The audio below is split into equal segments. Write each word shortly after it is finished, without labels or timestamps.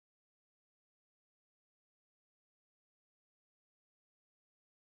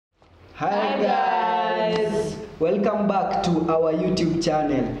Hi guys! Welcome back to our YouTube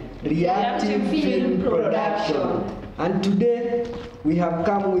channel, Reactive Film Production. And today we have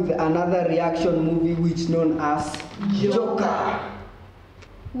come with another reaction movie which known as Joker.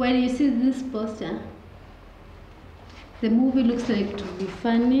 When you see this poster, the movie looks like to be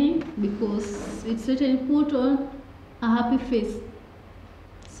funny because it's certainly put on a happy face.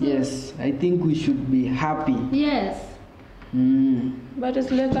 So, yes, I think we should be happy. Yes. But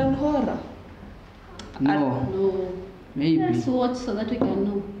it's like an horror. No. No. Maybe. Let's watch so that we can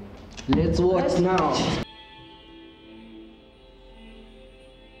know. Let's watch now.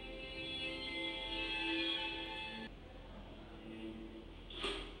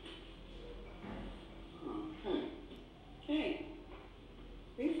 Hey,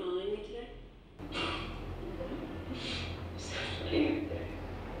 are you following me today?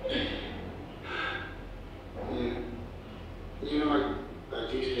 You know, I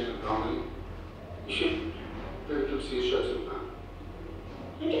teach stand-up comedy. You should better come see a show sometime.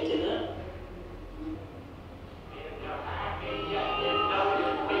 I can do that.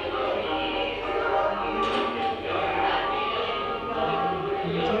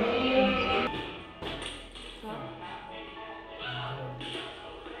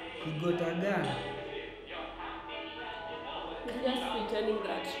 He got a gun. He's just pretending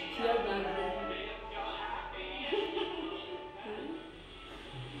that he has done it.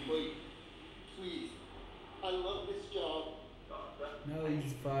 Wait, please. I love this job. Now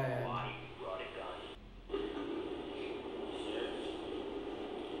he's fired.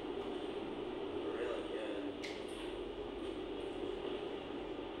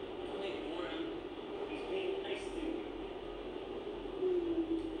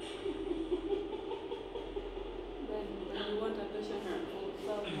 When you want attention from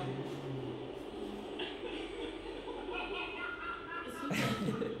someone.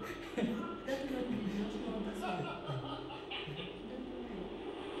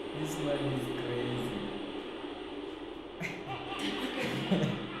 This one is crazy.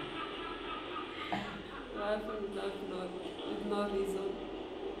 Laughing without no reason.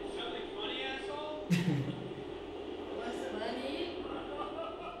 Something funny, asshole? What's funny?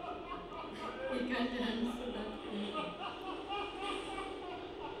 You can't answer that.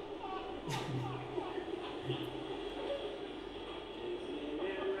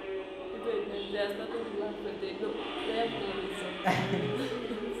 There's nothing to laugh at. They have no reason.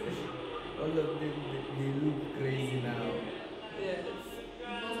 All of them, they look crazy now. Yes.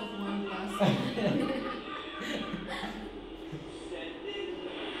 Because of one person.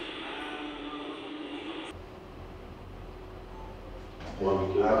 Want me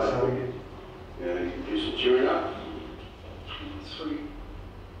to do that? Yeah, you can do some cheering up. Sweet.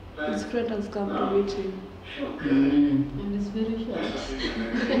 His friend has come to meet him. And it's very short.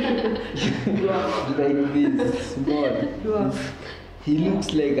 Like this, small. Dwarf. He looks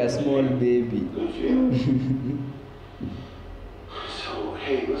like a small baby. Good feel. So,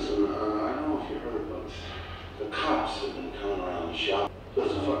 hey, listen, I don't know if you heard, but the cops have been coming around the shop.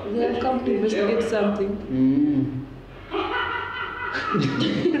 What's the fucking They have come to investigate something.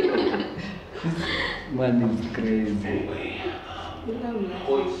 This man is crazy. Anyway,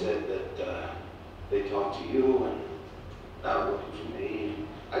 Hoyt said that they talked to you and now looking for me.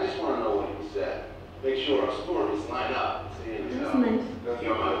 I just want to know what he said. Make sure our stories line up. Seeing as That's how nice.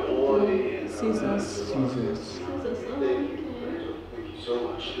 you're my boy and Scissors. Thank you so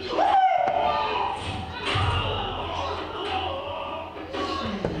much.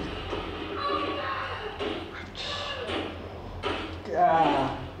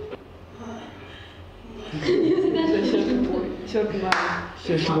 Ah. Short man.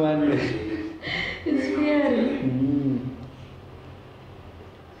 Just one. It's scary.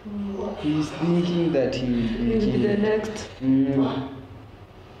 He's thinking that he will be He'll be the killed. next.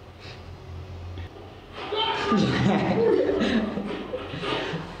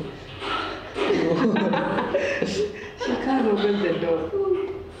 She can't open the door.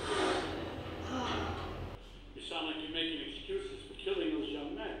 You sound like you're making excuses for killing those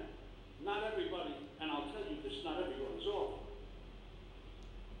young men. Not everybody, and I'll tell you this, not everyone's awful.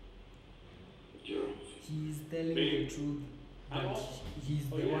 He's telling the truth, but he's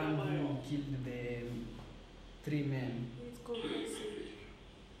the one who killed the 3 men.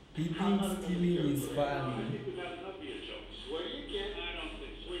 He thinks killing is I funny. think we've had enough of your jokes. Where you get? I don't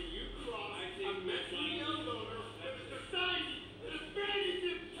think so. When you cross a mentally ill owner of a society that abandons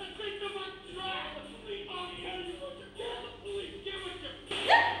him and thinks about drugs, I'll tell you what you tell the police. Get what you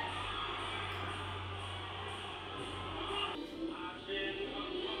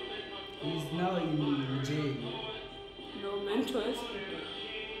He's now in jail. No mentors.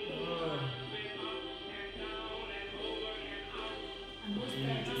 And what's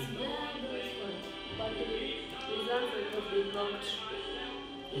that? It's very different. But his answer was they blocked.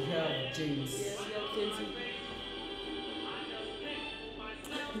 We have James. Yes, we have Chelsea.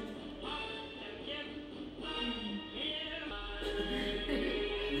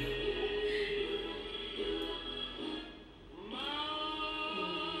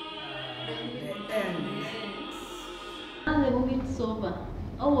 And the movie is over.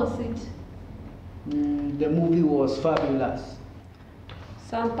 How was it? The movie was fabulous.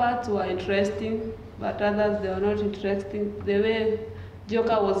 Some parts were interesting, but others they were not interesting. The way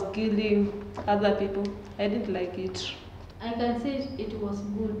Joker was killing other people, I didn't like it. I can say it was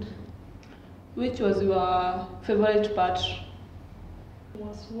good. Which was your favorite part?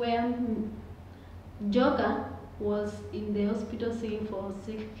 Was when Joker was in the hospital seeing for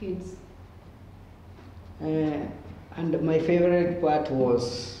sick kids. And my favorite part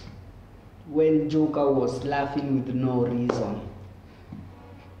was when Joker was laughing with no reason.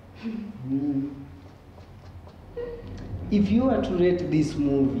 If you were to rate this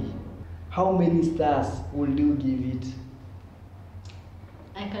movie, how many stars would you give it?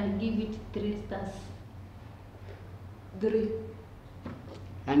 I can give it 3 stars. 3.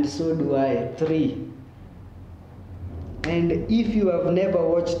 And so do I, 3. And if you have never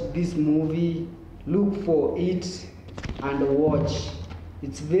watched this movie, look for it and watch.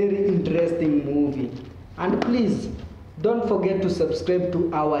 It's very interesting movie. And please don't forget to subscribe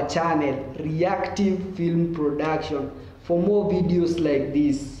to our channel, Reactive Film Production, for more videos like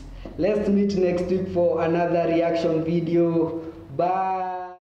this. Let's meet next week for another reaction video. Bye.